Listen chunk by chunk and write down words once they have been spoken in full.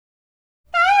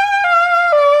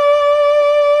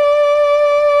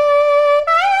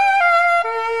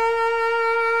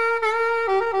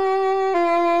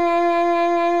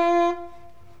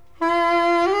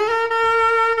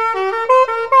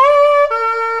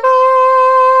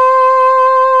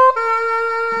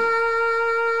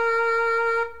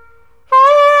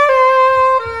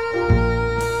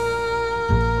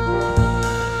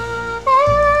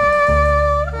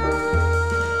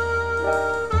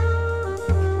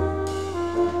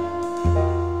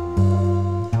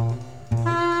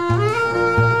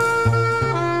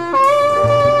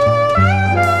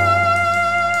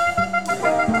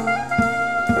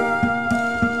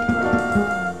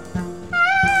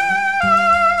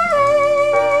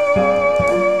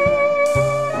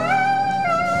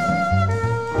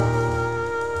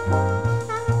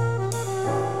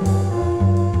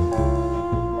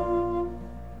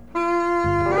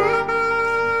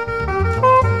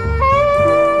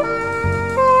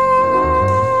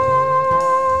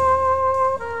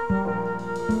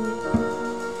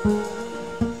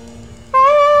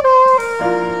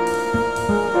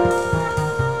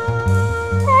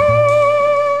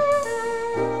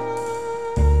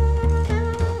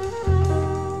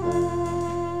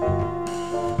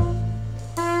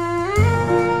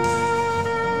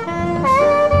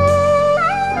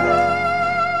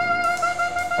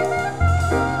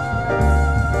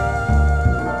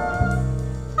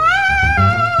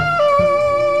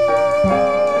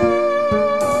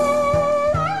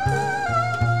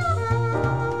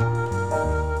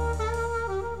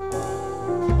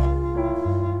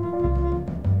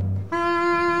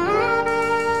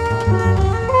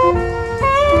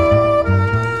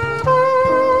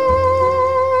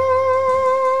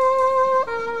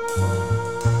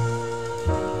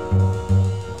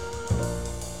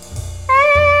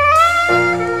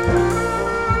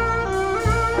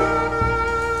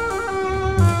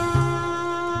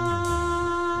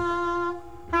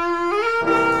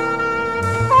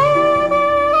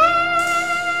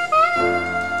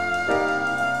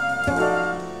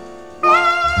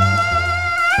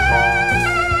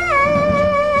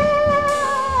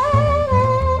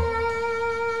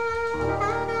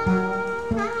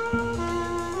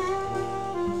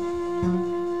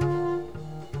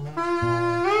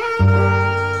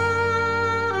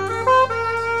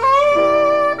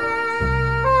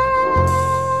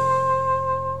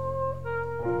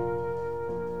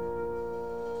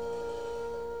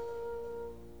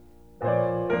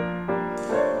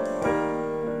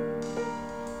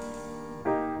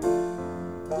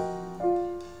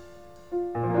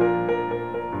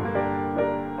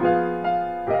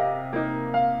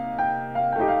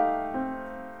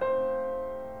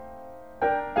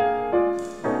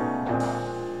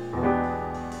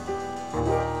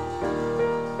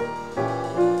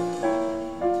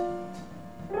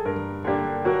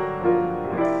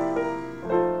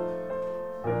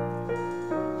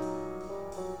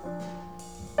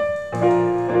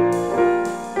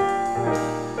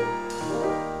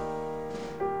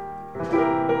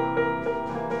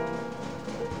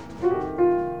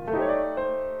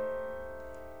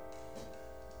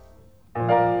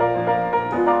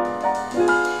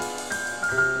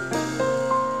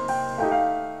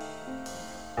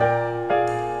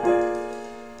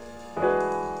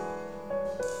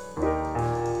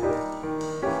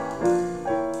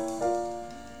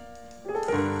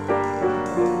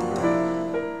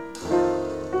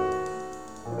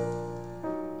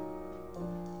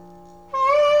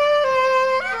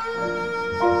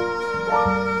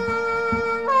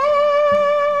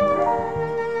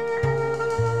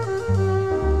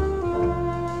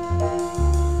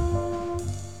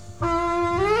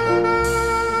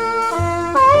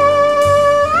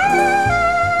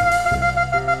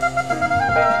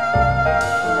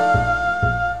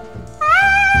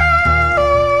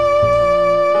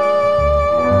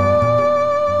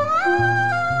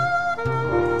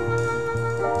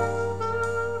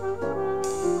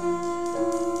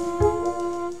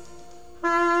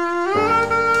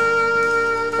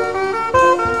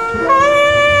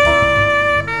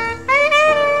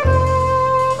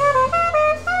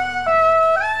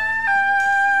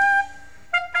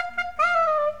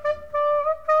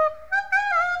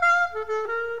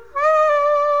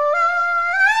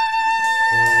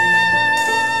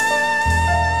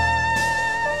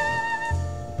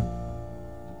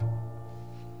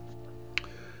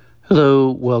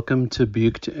welcome to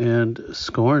Buked and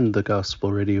Scorned, the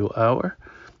Gospel Radio Hour.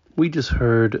 We just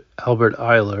heard Albert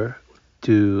Ayler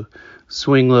do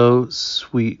Swing Low,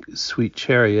 Sweet, Sweet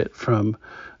Chariot from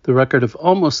the record of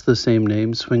almost the same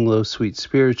name, Swing Low, Sweet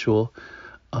Spiritual,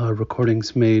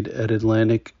 recordings made at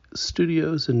Atlantic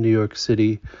Studios in New York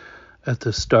City at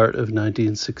the start of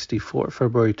 1964,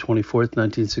 February 24th,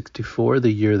 1964, the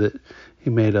year that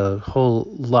he made a whole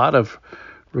lot of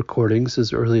recordings,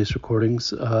 his earliest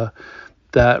recordings.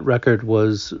 That record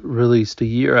was released a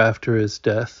year after his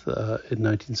death. In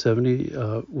 1970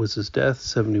 was his death.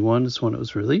 71 is when it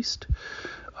was released.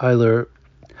 Ayler,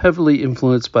 heavily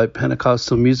influenced by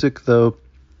Pentecostal music, though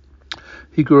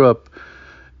he grew up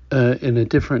in a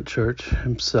different church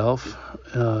himself,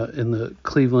 in the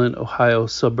Cleveland, Ohio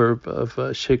suburb of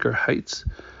Shaker Heights,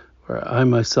 where I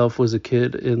myself was a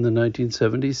kid in the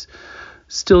 1970s.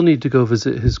 Still need to go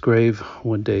visit his grave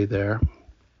one day there.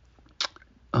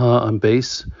 On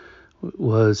bass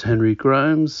was Henry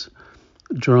Grimes,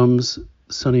 drums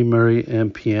Sonny Murray,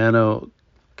 and piano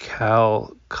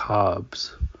Cal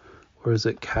Cobbs. Or is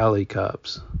it Callie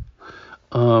Cobbs?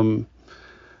 I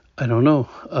don't know.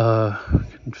 I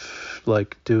can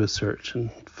do a search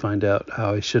and find out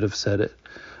how I should have said it.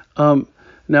 Now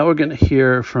we're going to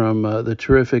hear from the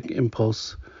terrific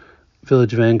Impulse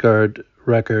Village Vanguard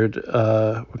record.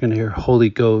 We're going to hear Holy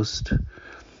Ghost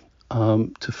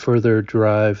to further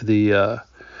drive the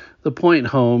point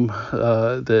home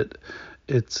that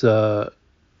it's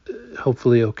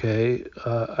hopefully okay.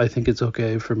 I think it's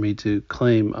okay for me to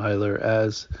claim Ayler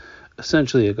as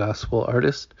essentially a gospel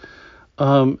artist.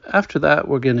 After that,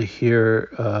 we're going to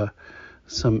hear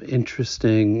some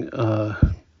interesting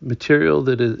material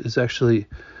that is actually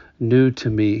new to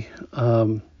me.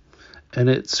 And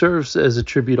it serves as a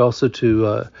tribute also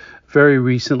to very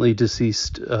recently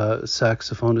deceased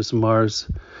saxophonist Mars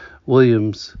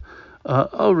Williams.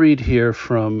 I'll read here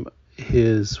from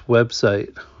his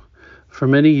website. For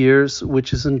many years,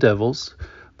 Witches and Devils,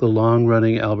 the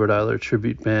long-running Albert Ayler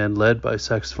tribute band led by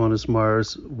saxophonist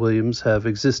Mars Williams, have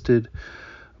existed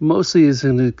mostly as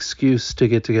an excuse to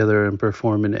get together and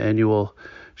perform an annual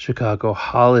Chicago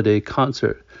holiday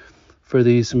concert. For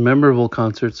these memorable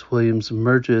concerts, Williams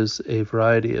merges a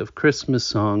variety of Christmas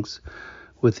songs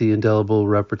with the indelible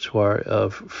repertoire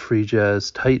of free jazz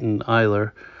titan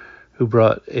Ayler, who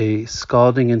brought a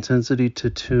scalding intensity to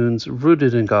tunes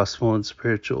rooted in gospel and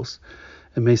spirituals.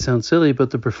 It may sound silly, but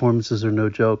the performances are no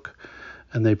joke,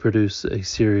 and they produce a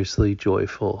seriously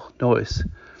joyful noise.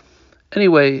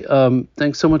 Anyway,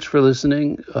 thanks so much for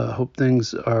listening. Hope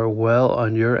things are well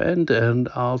on your end, and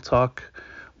I'll talk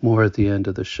more at the end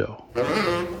of the show.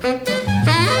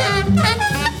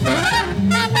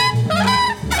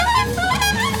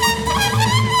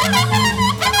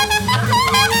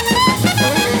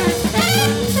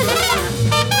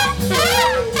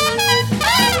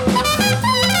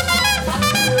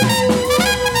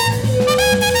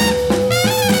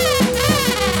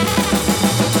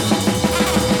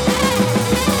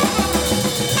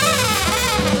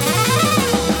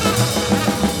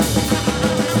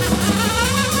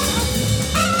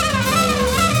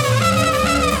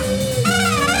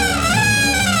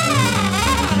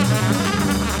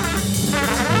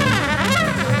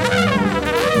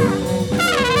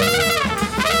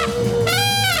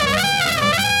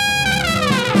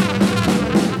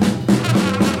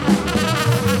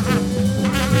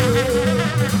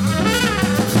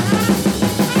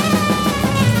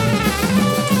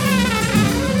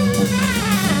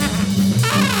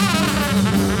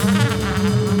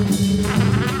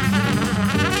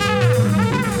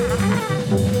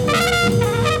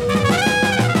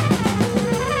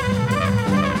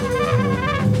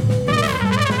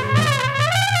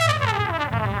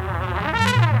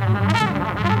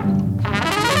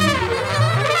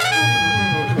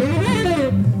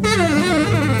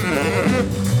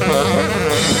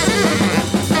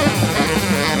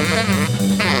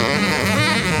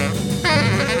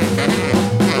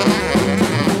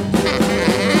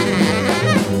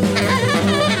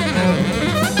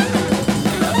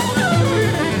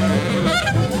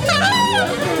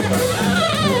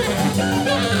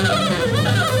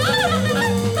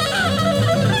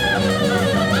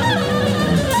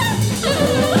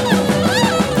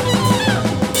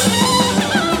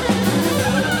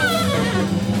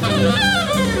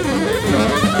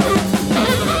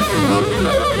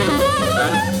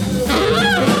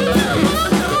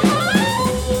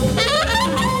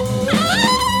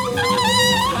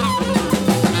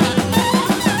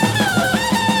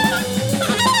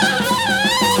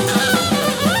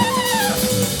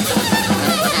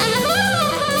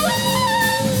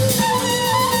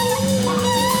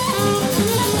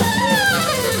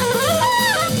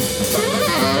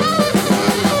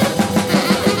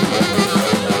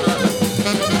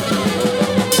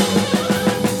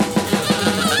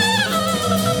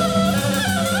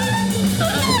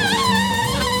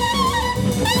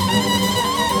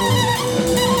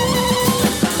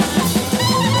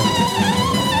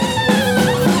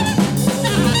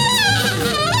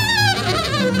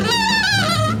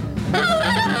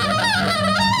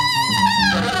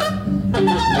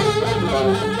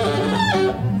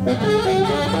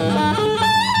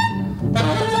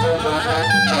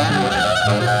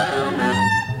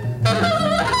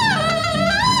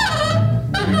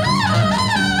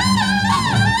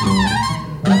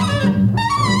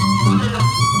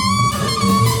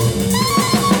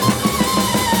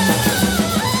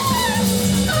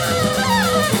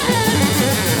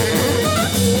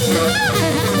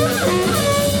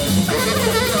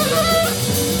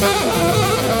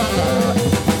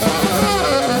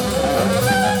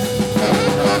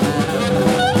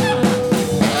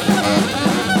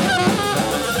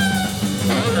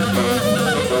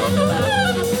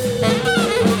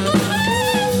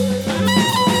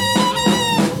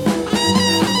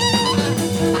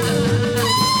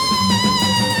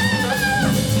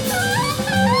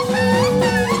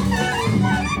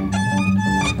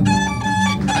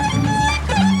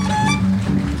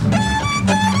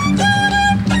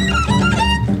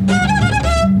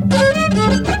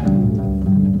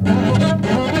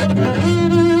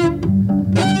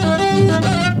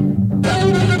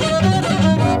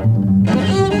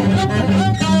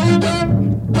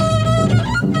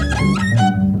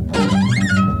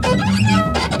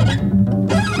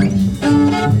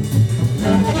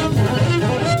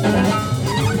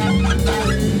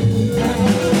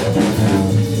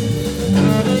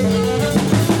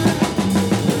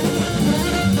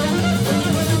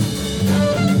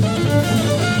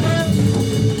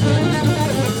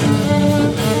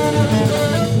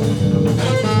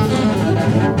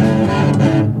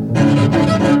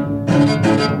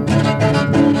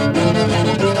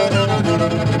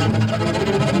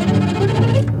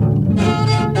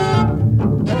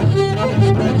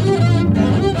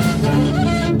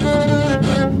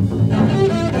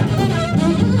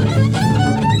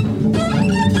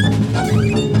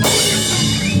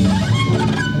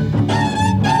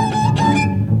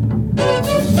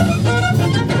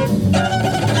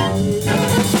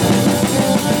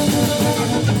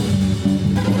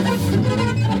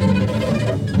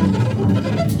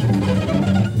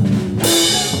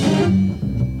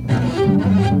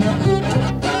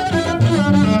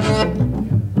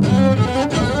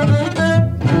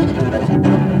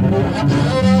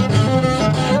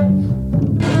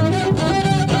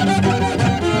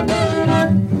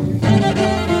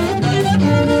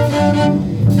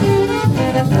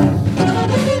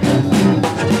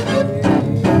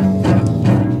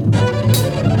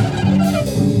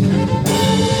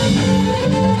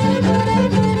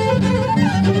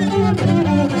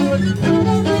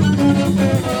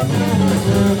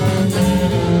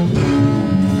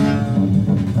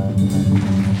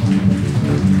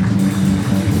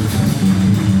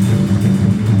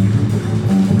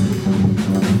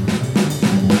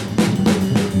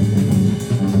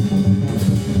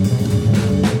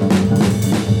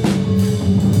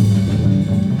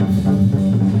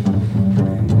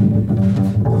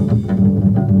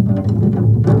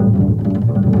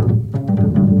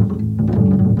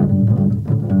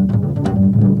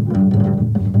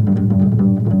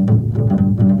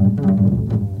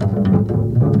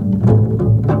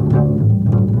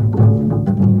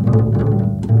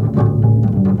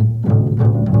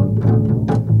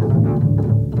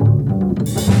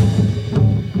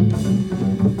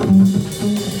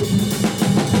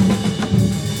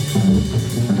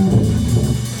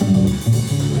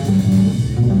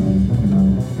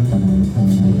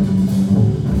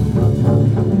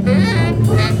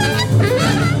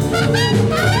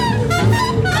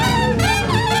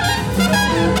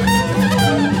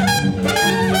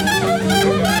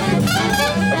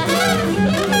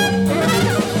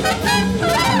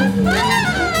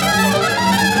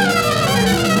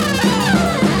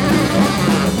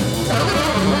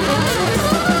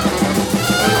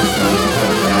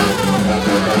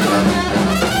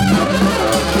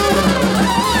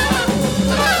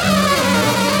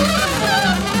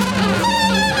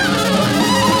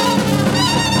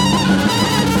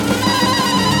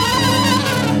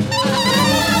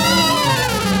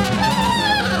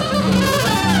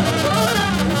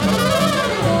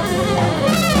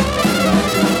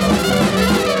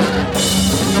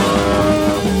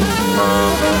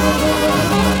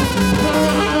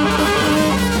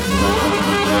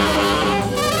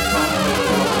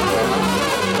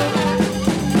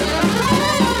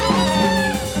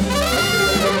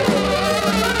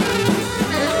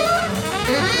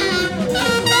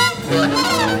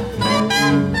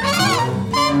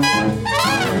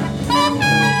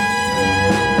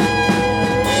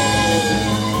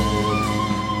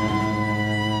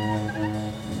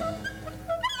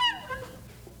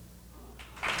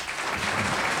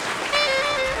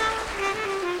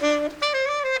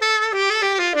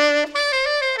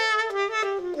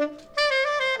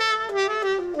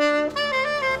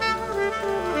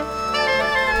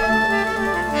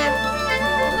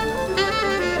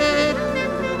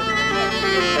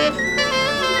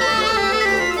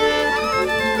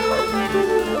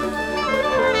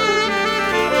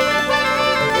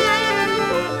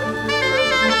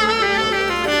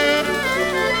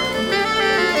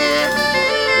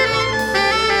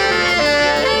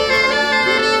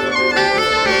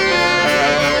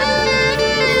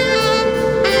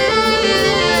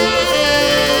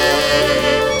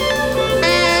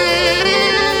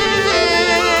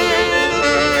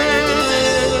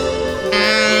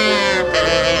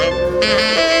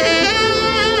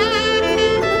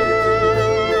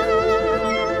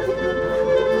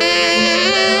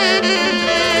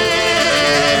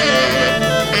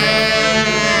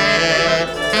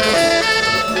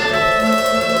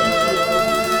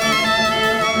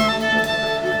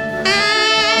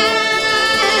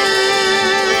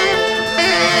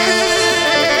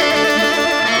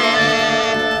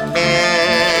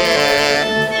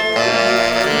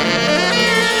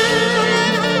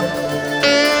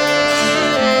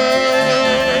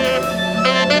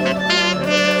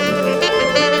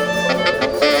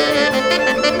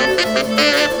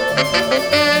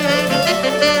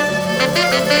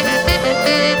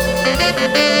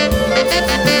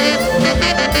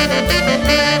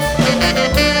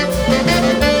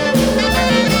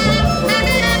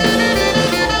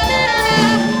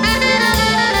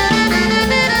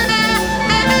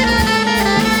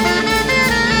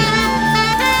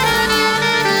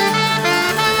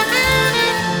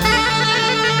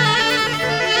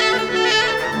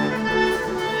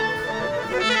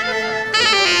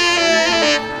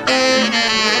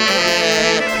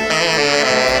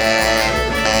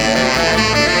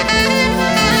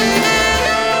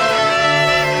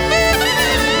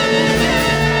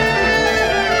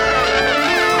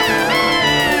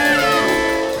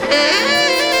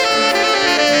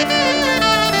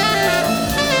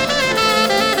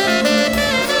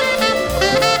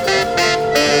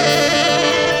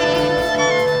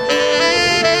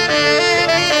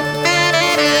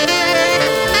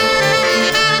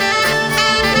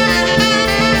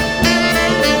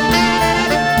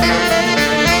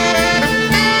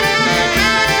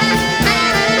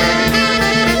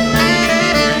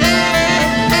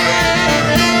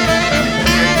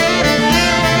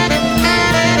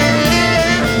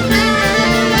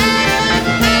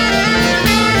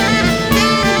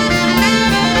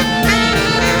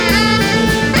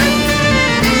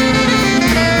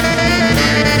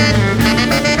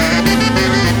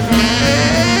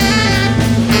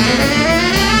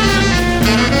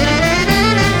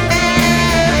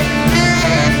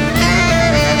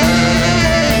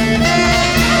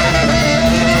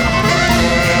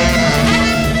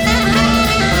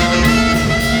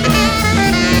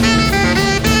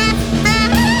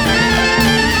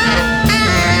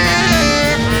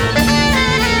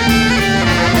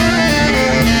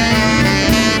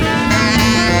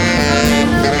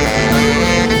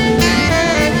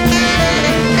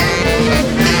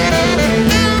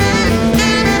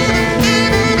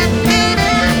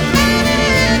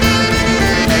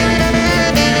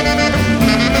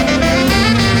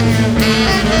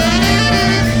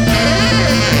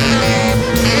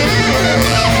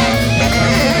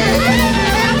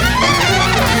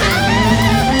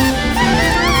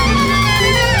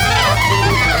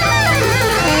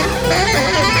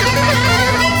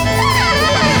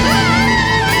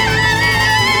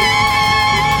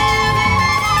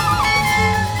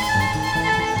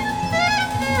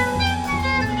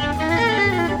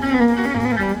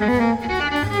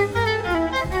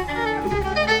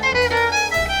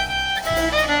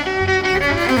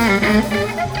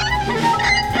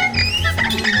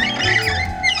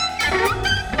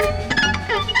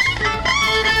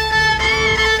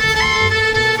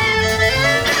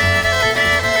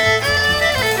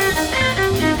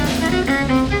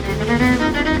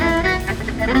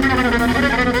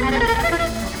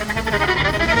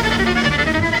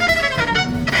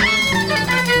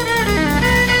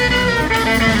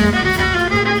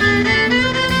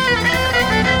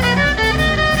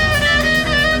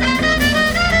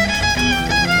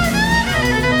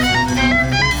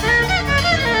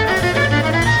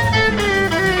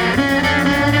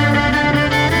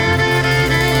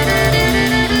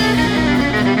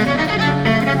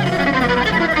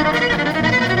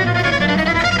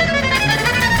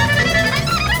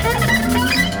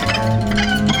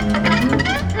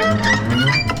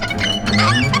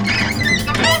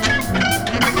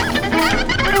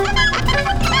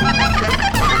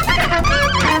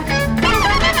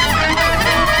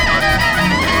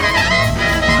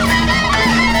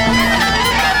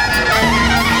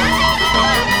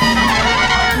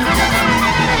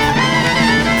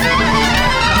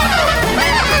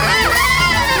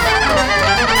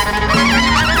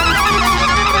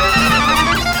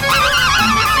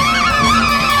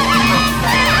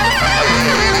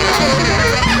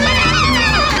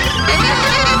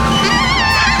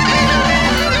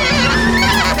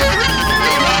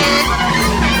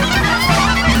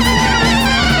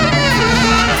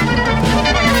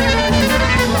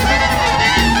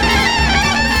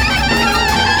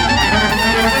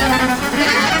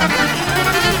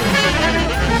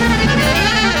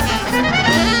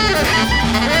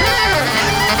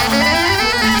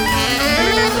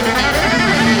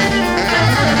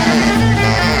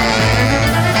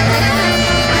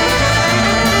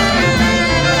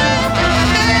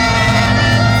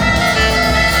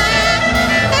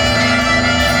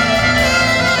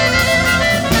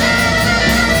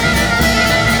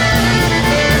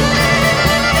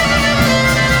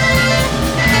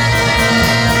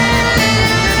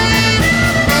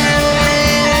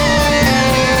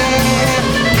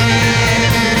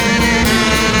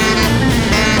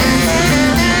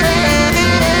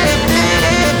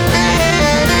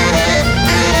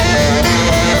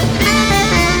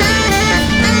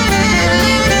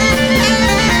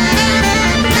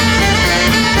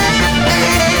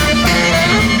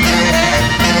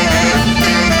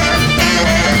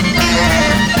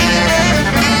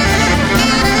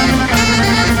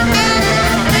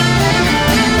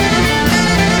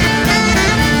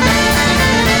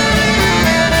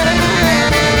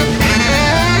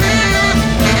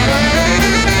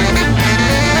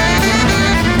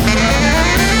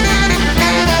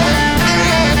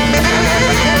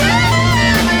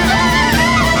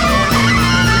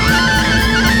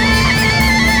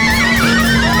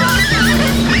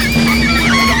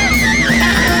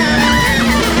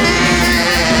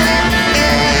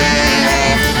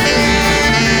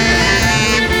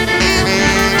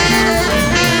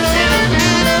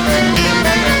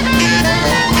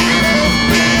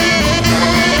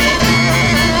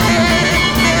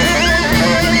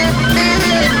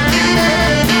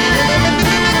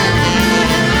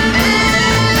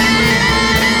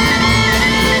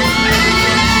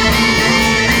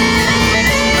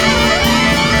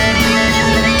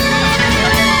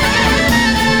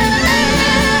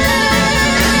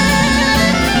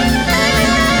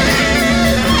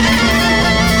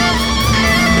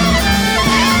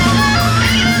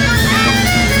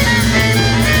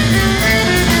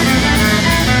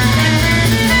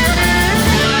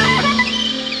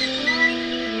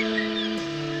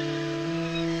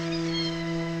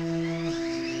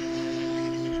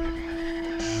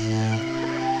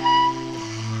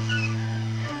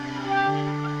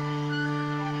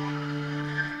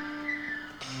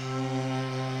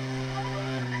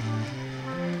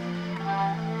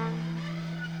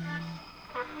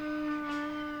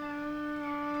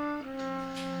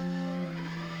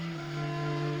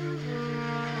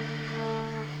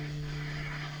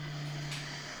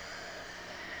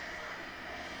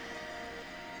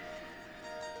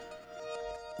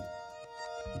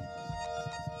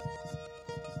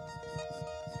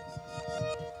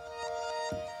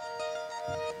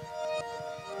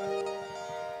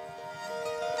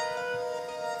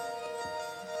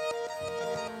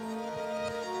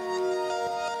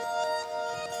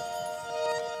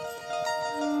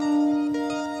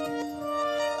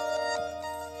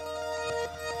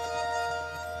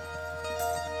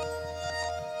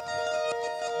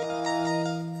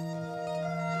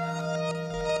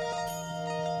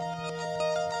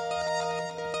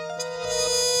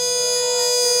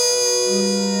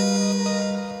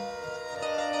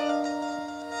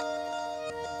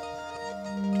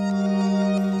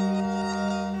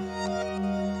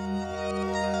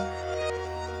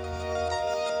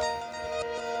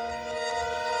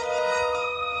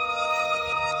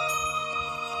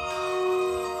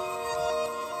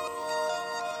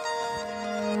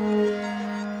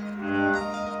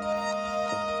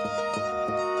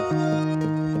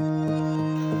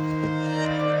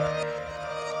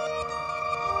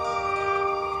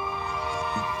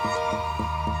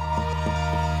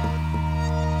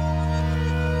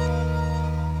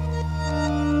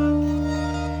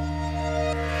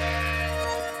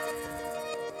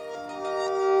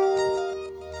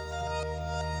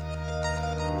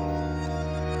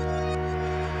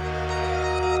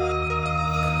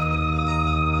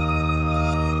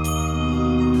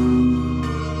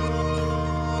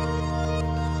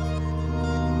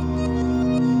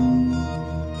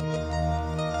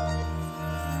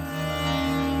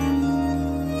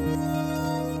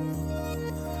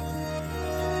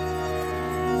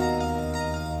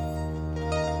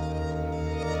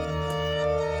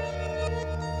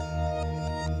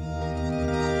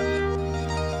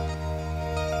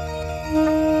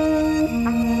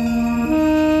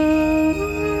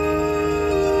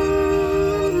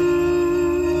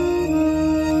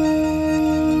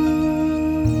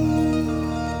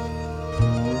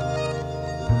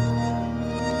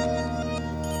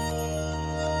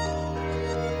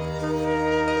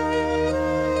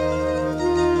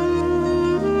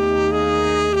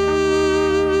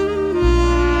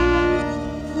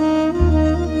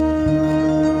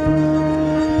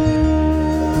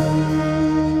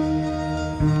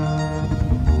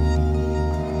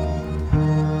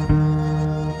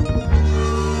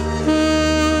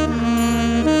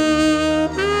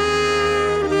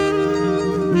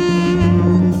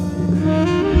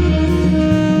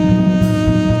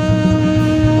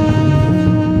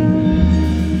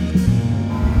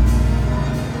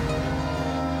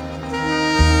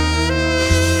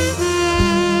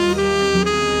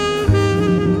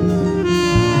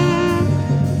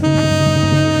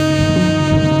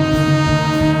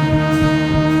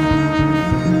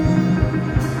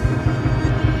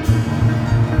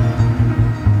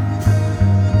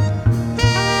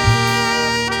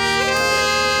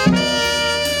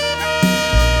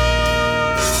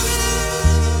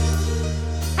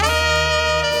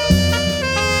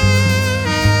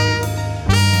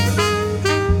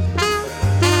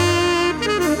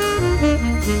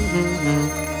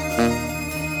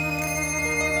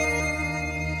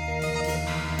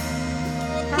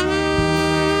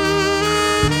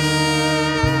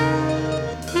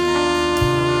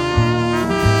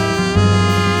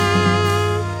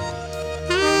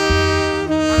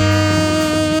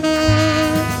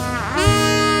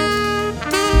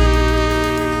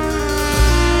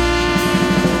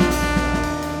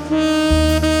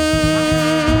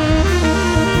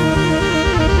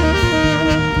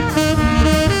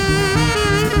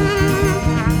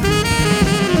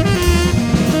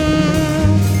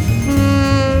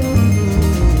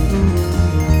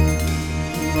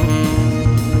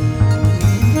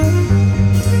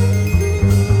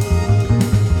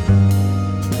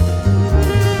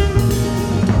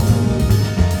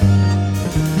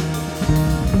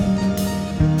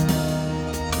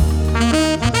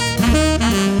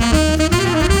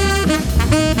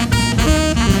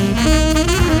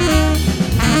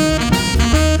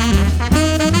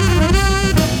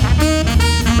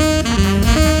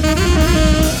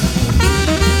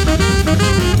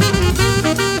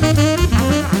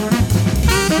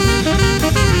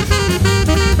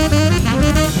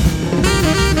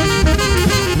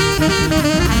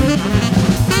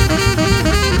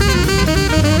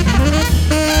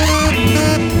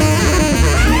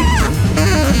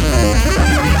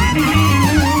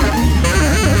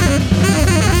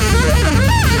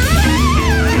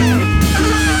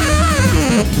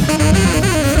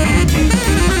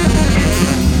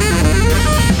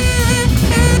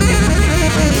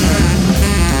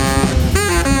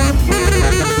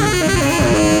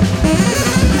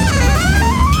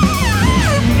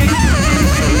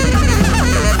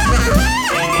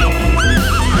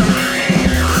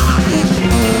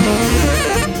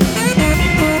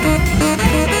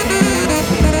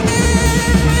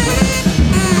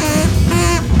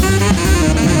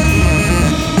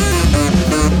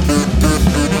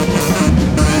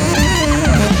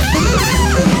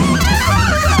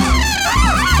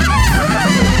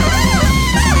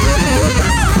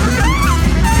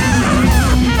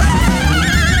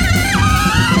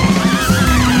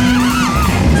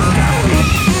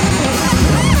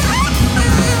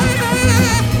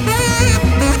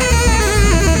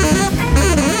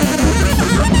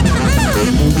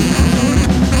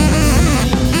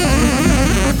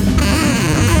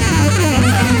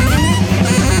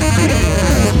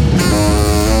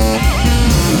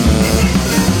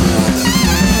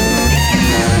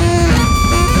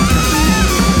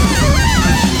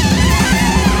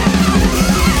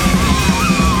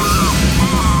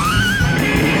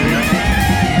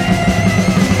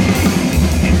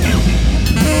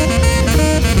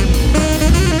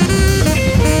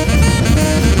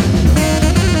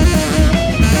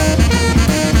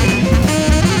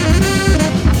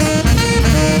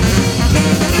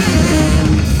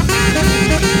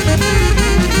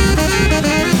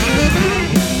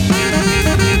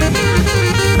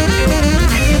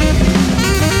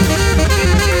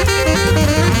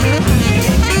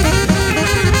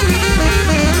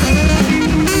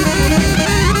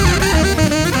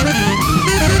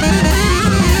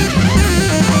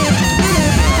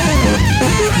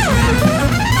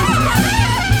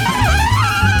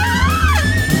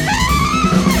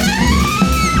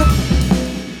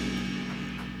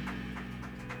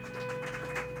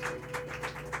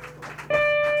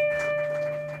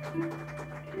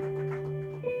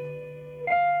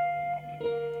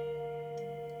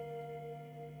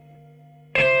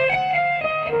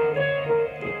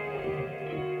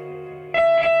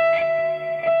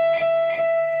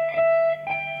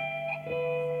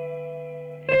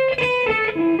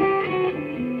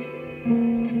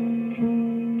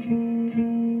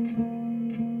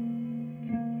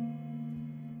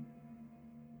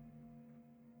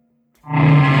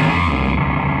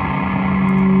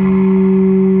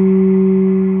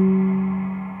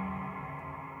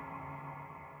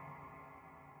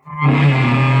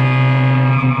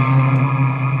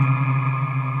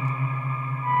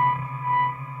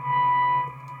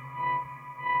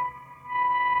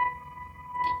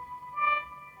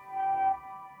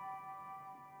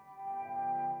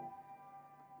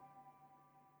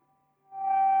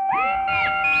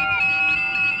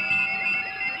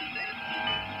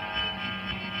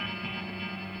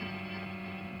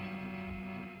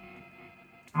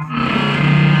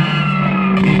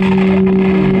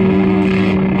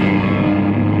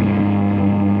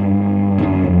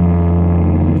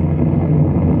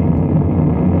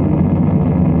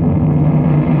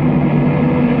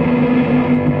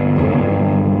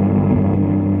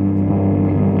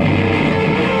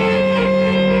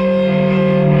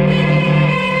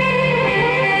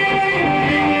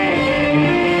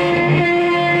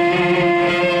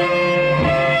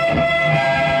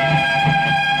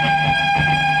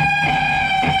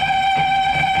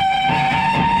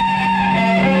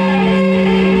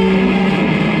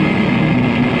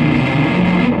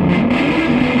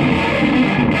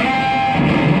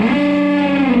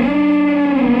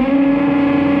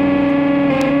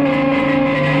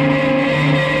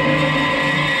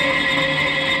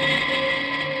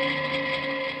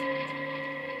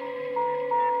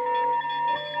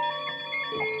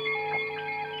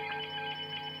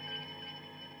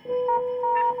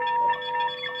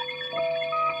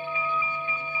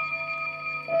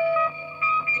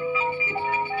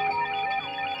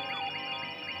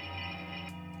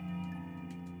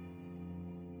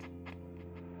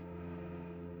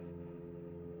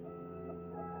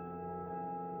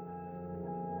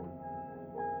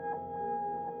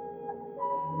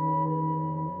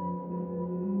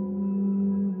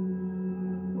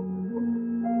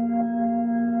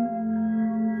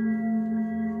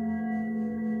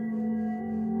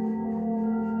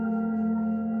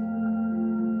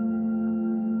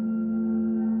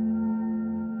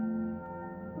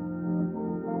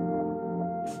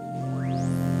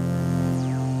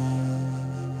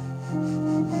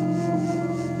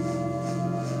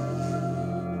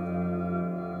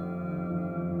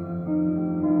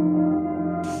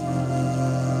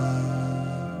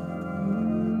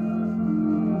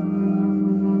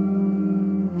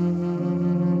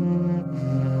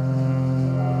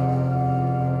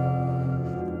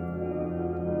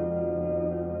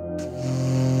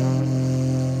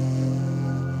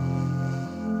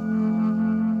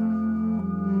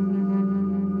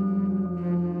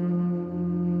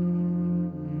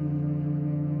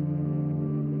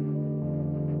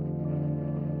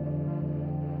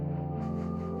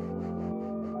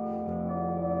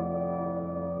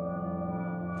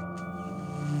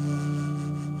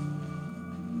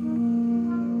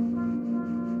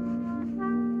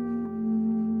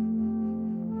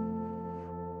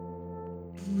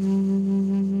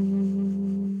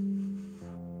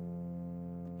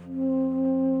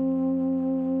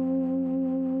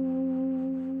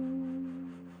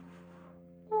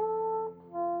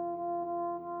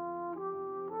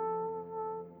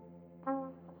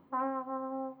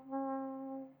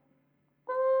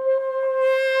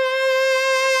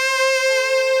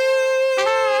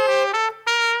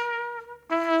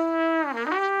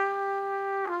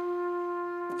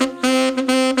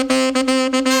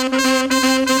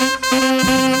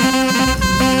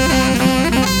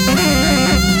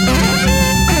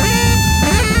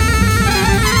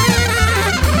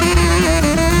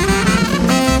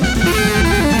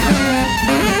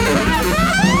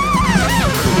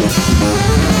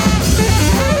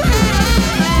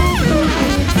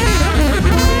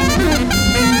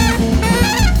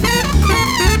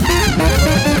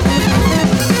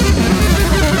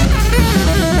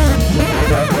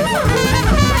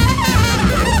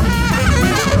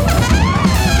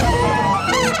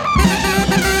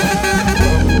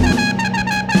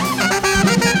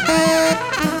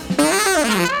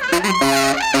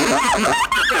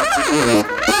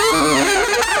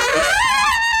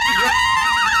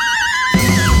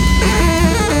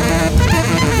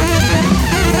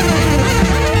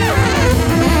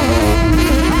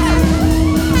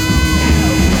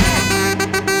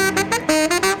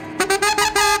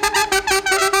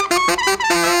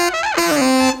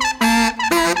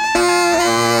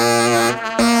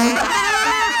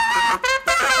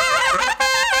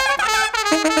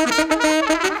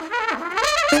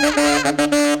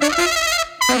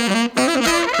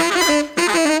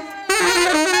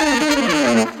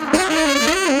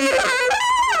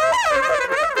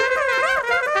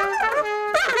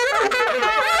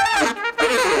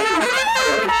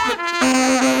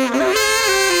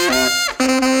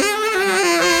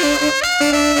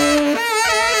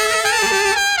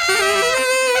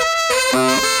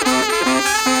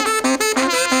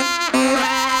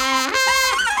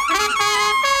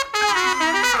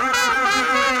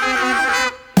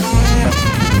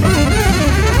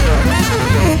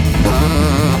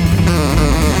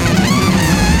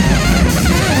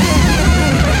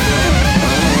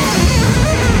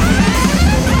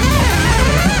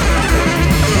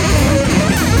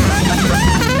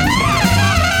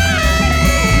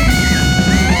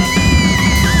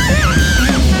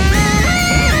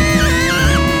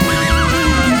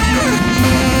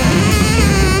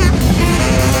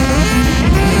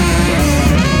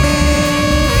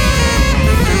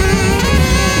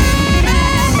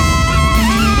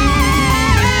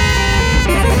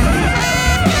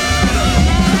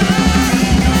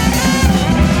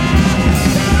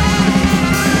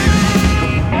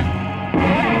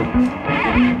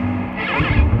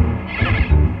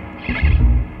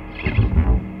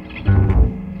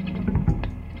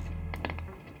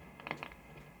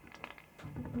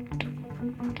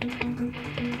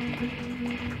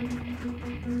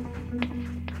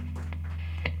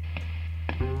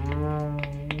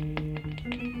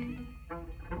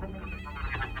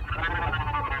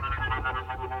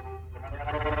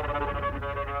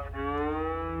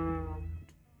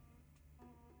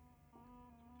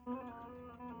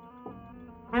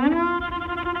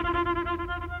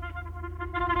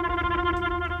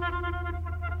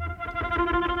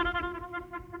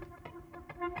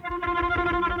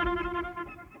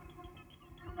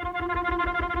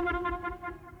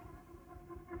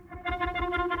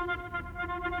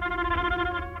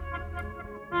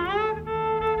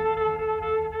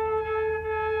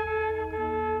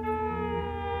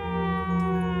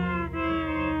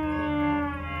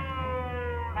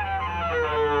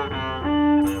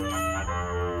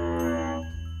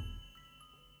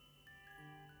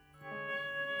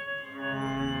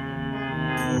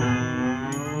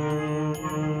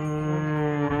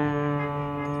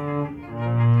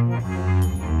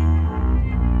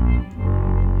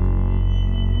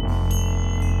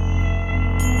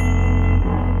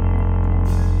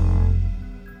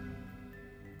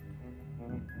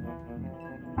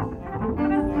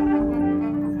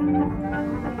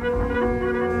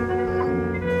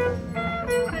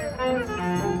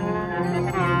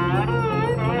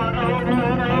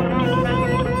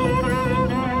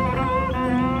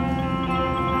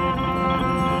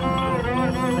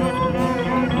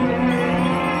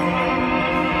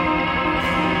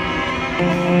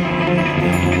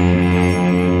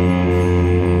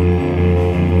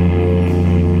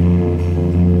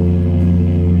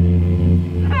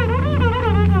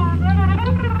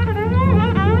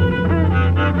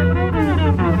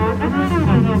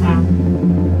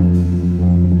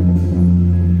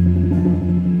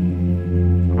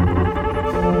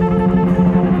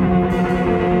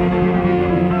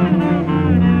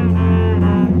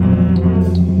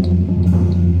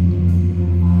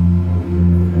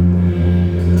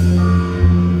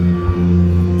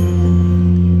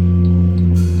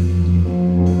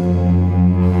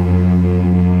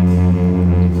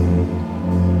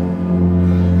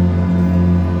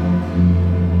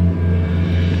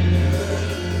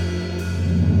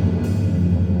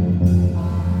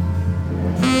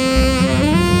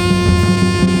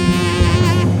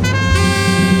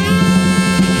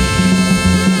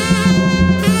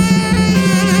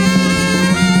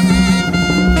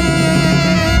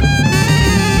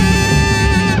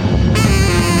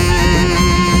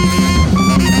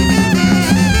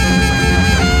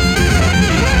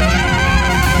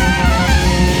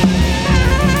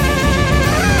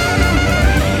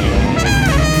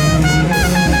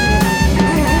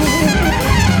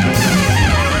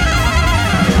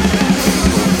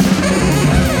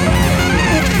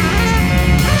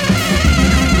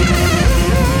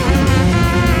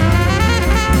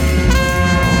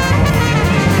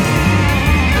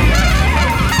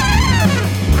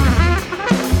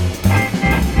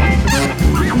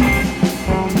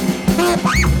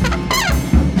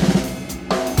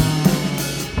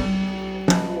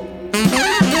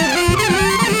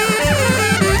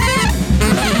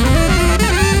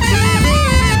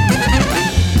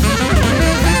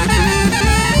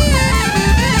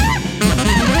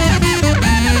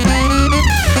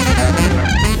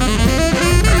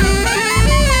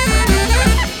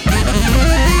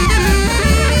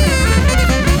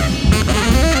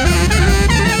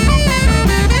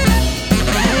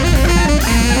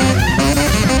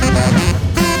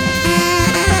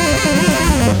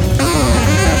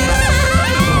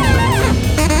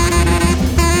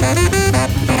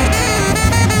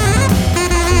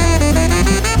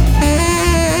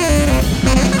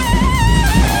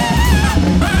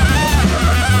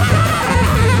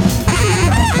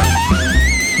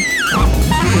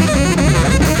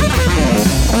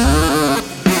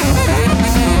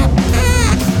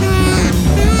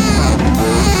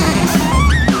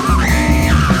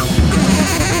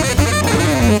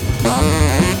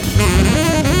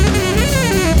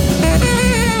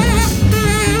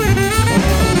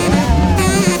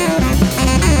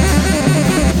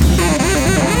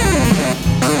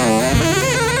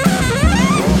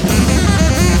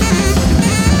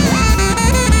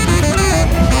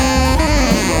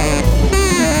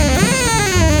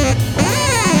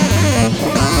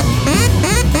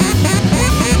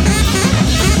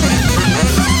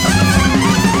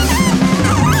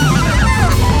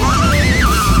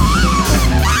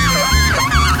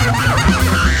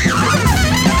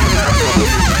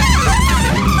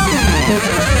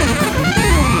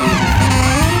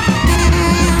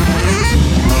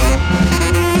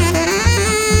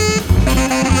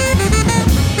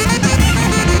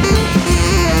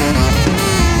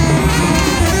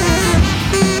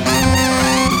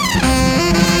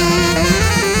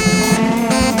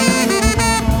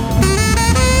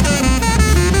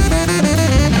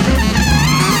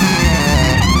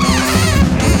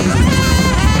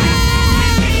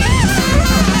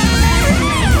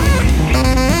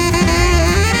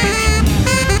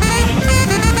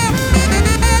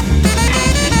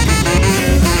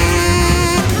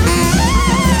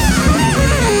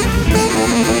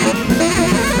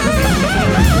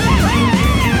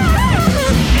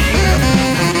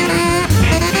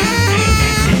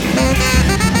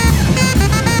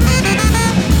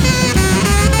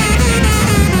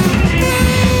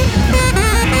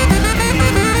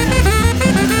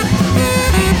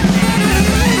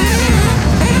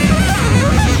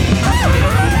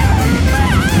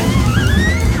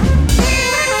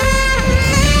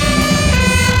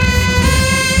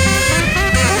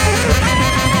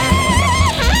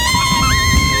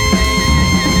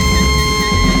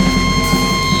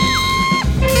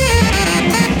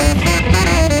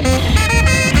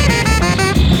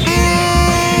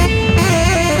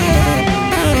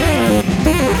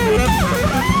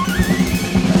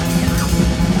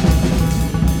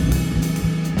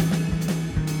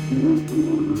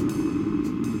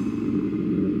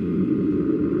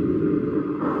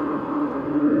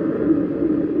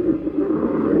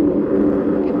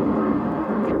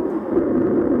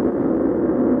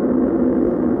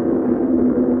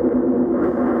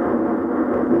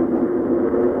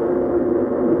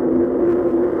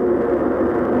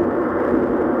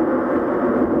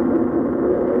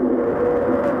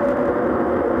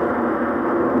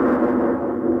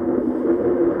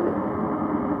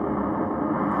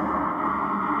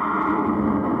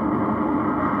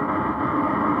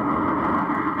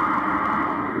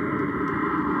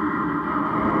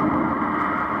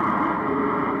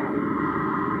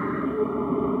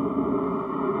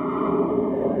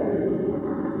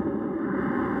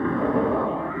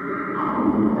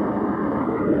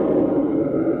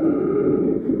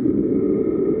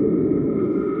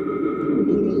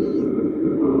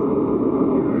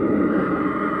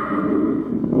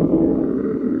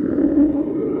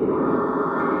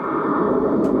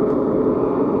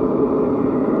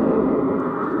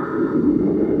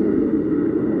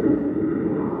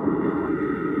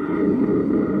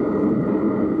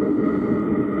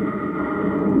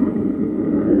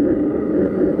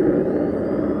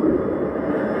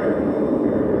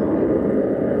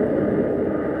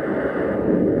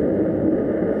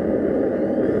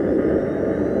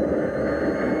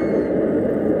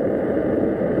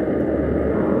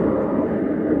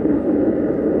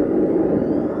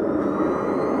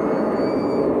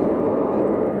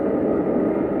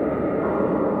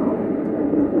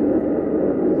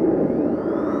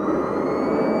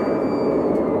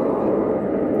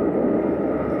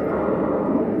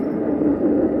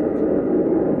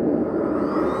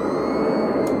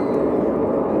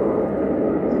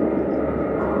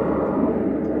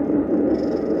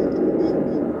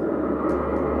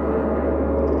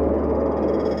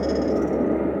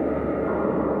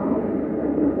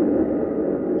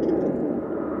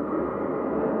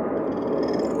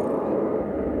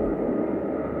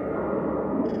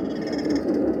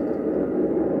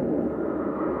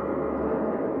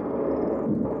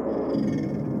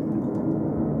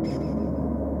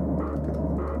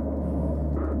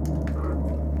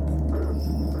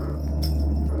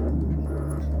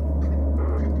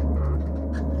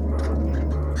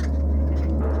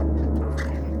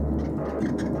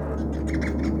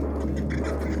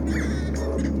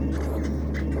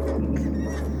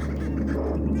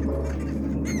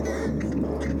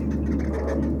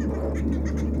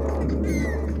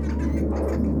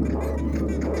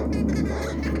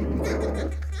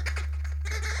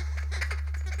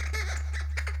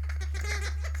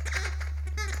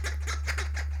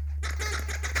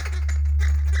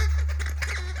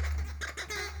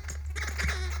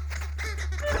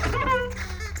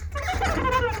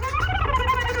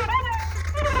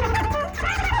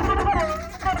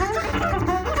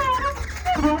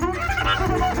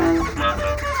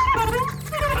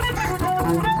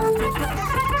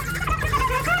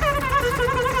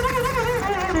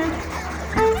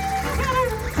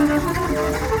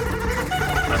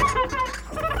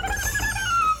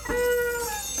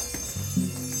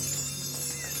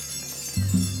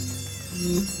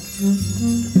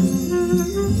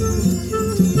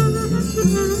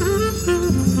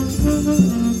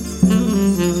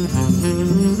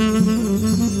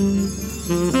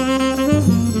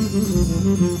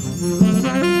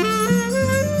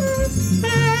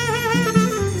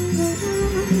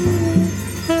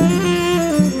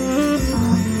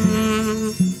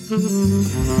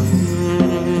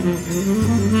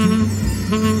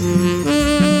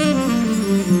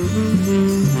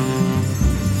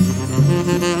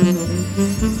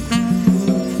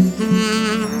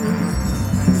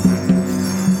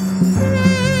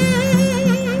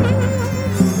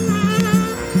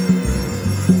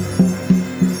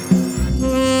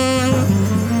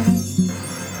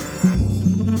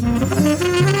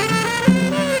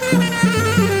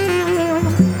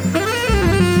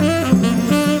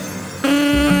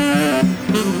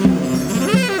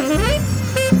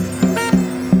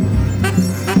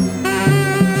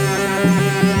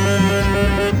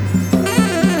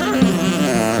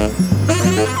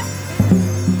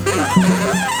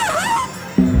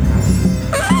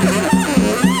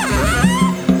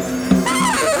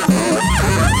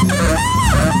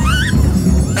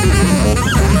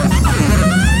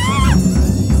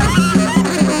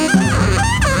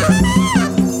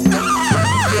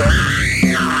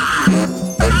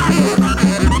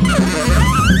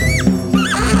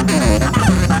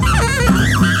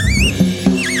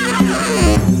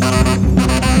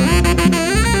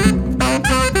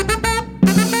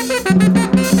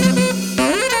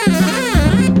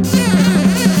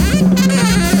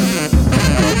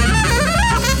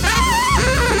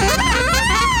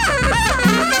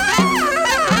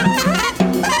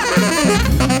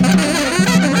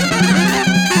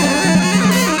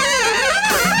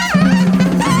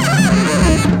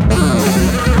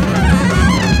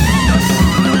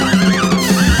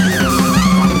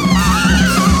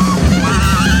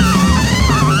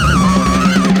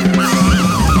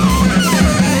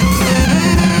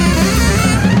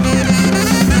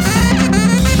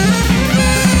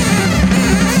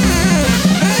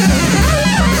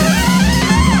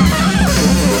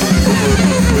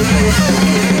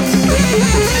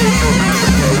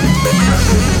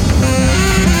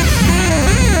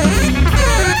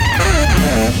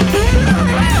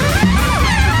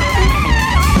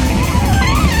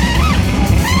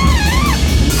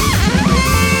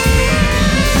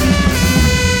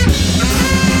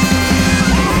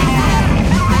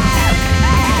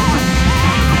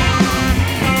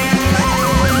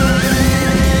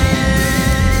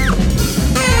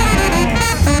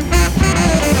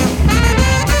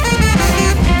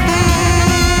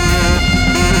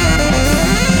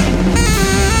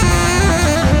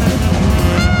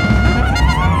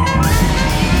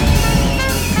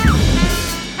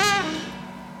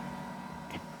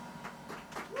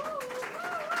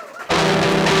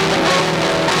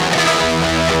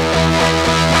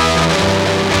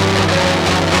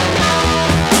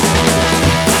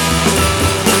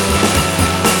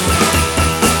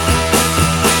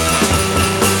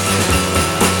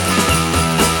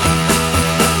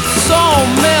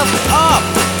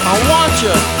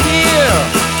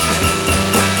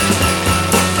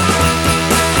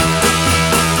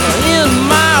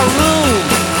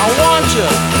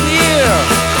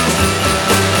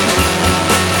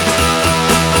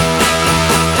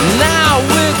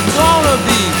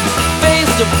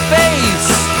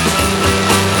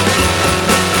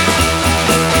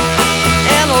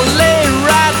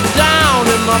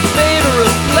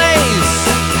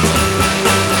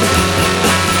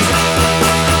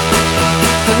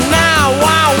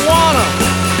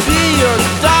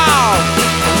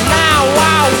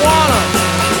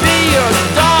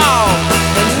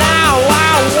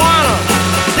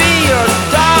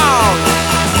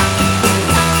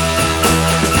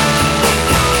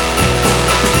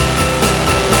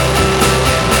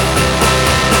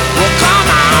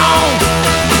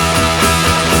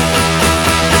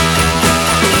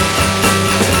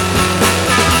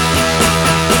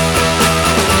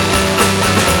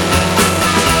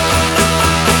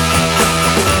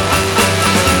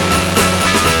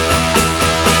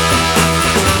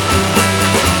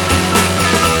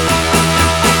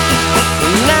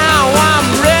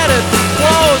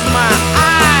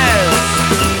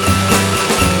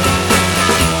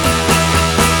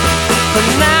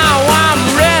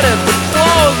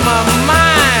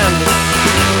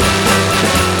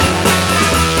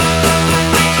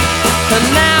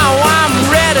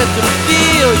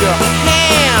 your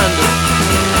hand.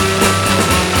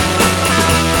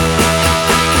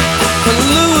 Can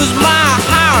lose my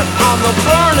heart on the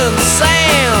burning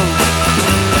sand.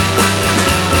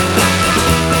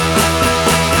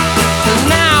 And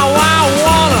now I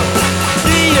wanna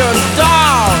be your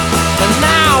dog. And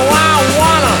now I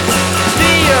wanna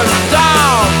be your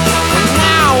dog. And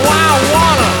now I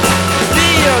wanna be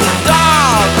your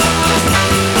dog.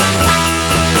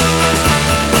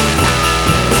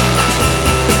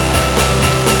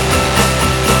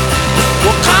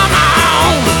 Well, come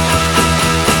on.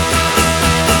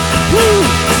 Woo.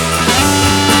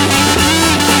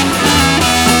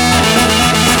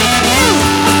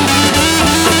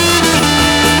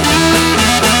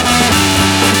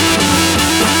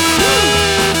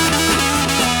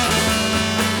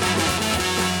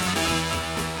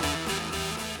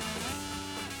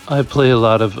 I play a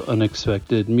lot of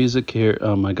unexpected music here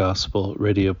on my gospel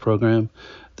radio program.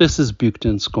 This is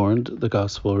Buchton Scorned, the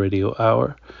Gospel Radio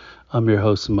Hour. I'm your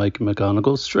host, Mike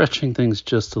McGonigal, stretching things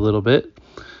just a little bit.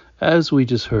 As we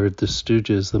just heard, the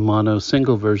Stooges, the mono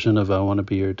single version of I Want to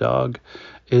Be Your Dog,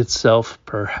 itself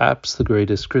perhaps the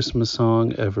greatest Christmas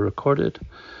song ever recorded.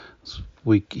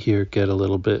 We here get a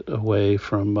little bit away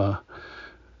from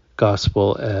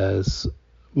gospel as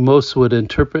most would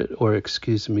interpret or,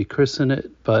 christen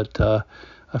it, but I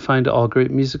find all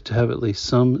great music to have at least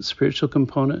some spiritual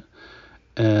component.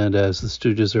 And as the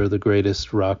Stooges are the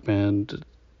greatest rock band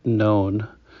known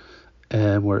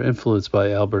and were influenced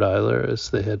by Albert Ayler, as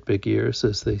they had big ears,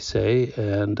 as they say,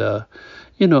 and, a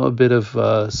bit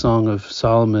of Song of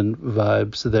Solomon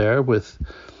vibes there with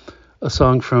a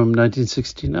song from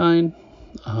 1969.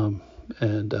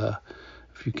 And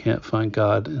if you can't find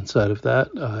God inside of that,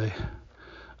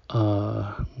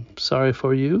 sorry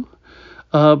for you.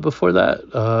 Before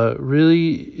that,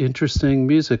 really interesting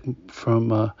music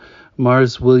from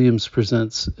Mars Williams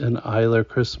Presents an Ayler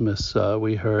Christmas.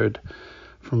 We heard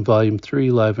from Volume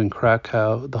 3, Live in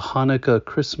Krakow, the Hanukkah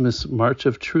Christmas March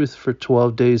of Truth for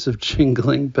 12 Days of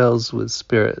Jingling Bells with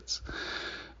Spirits.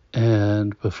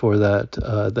 And before that,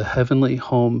 the Heavenly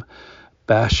Home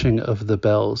Bashing of the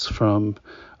Bells from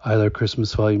Ayler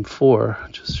Christmas Volume 4,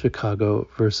 just Chicago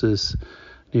versus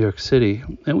New York City.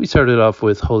 And we started off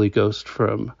with Holy Ghost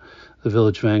from the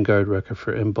Village Vanguard record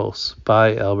for Impulse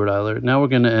by Albert Ayler. Now we're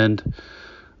going to end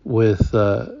with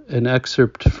an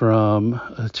excerpt from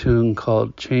a tune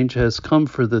called Change Has Come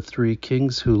for the Three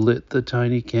Kings Who Lit the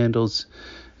Tiny Candles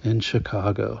in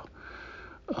Chicago,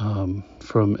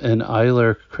 from an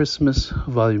Ayler Christmas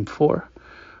Volume 4.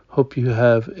 Hope you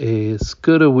have as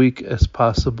good a week as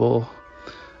possible,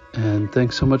 and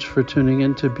thanks so much for tuning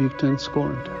in to Buchton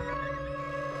Scorned.